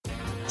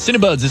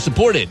Cinebuds is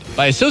supported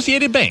by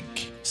Associated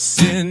Bank.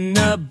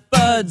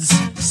 Cinebuds,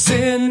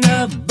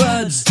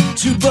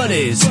 two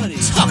buddies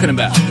talking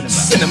about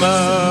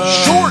cinema.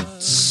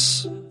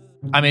 Shorts!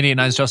 I'm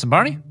 89's Justin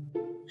Barney.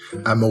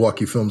 I'm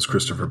Milwaukee Films'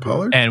 Christopher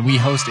Pollard. And we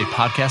host a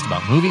podcast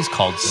about movies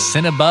called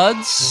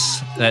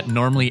Cinebuds that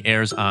normally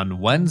airs on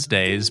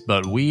Wednesdays,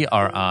 but we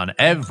are on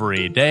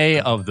every day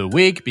of the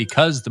week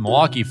because the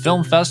Milwaukee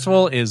Film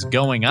Festival is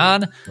going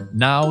on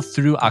now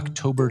through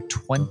October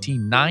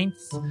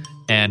 29th.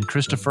 And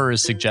Christopher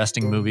is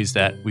suggesting movies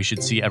that we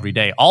should see every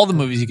day. All the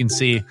movies you can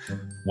see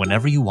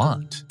whenever you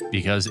want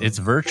because it's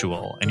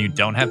virtual and you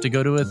don't have to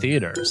go to a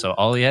theater. So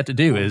all you have to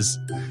do is,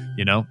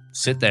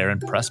 sit there and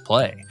press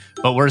play.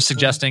 But we're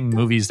suggesting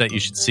movies that you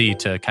should see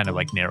to kind of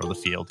like narrow the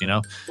field,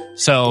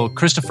 So,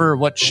 Christopher,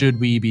 what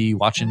should we be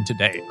watching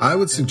today? I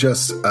would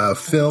suggest a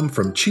film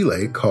from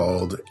Chile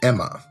called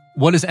Emma.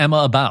 What is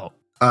Emma about?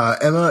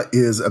 Emma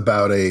is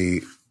about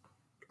a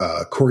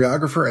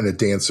choreographer and a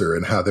dancer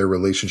and how their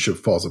relationship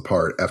falls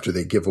apart after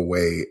they give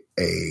away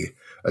a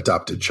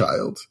adopted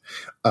child.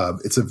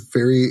 It's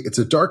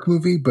a dark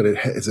movie, but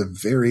it's a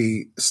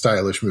very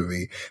stylish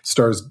movie.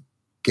 Stars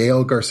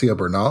Gael Garcia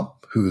Bernal,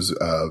 who's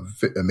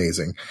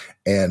amazing,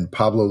 and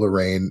Pablo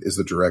Larraín is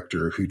the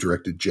director who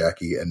directed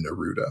Jackie and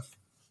Neruda.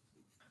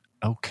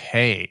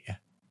 Okay.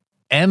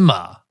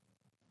 Emma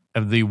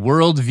of the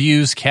World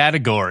Views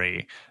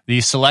category.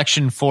 The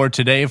selection for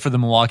today for the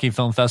Milwaukee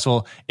Film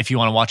Festival. If you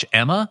want to watch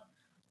Emma,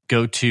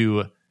 go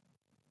to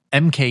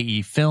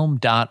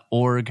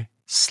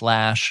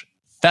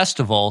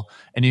mkefilm.org/festival,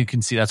 and you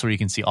can see that's where you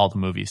can see all the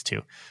movies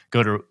too.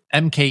 Go to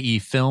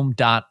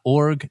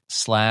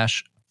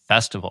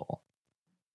mkefilm.org/festival.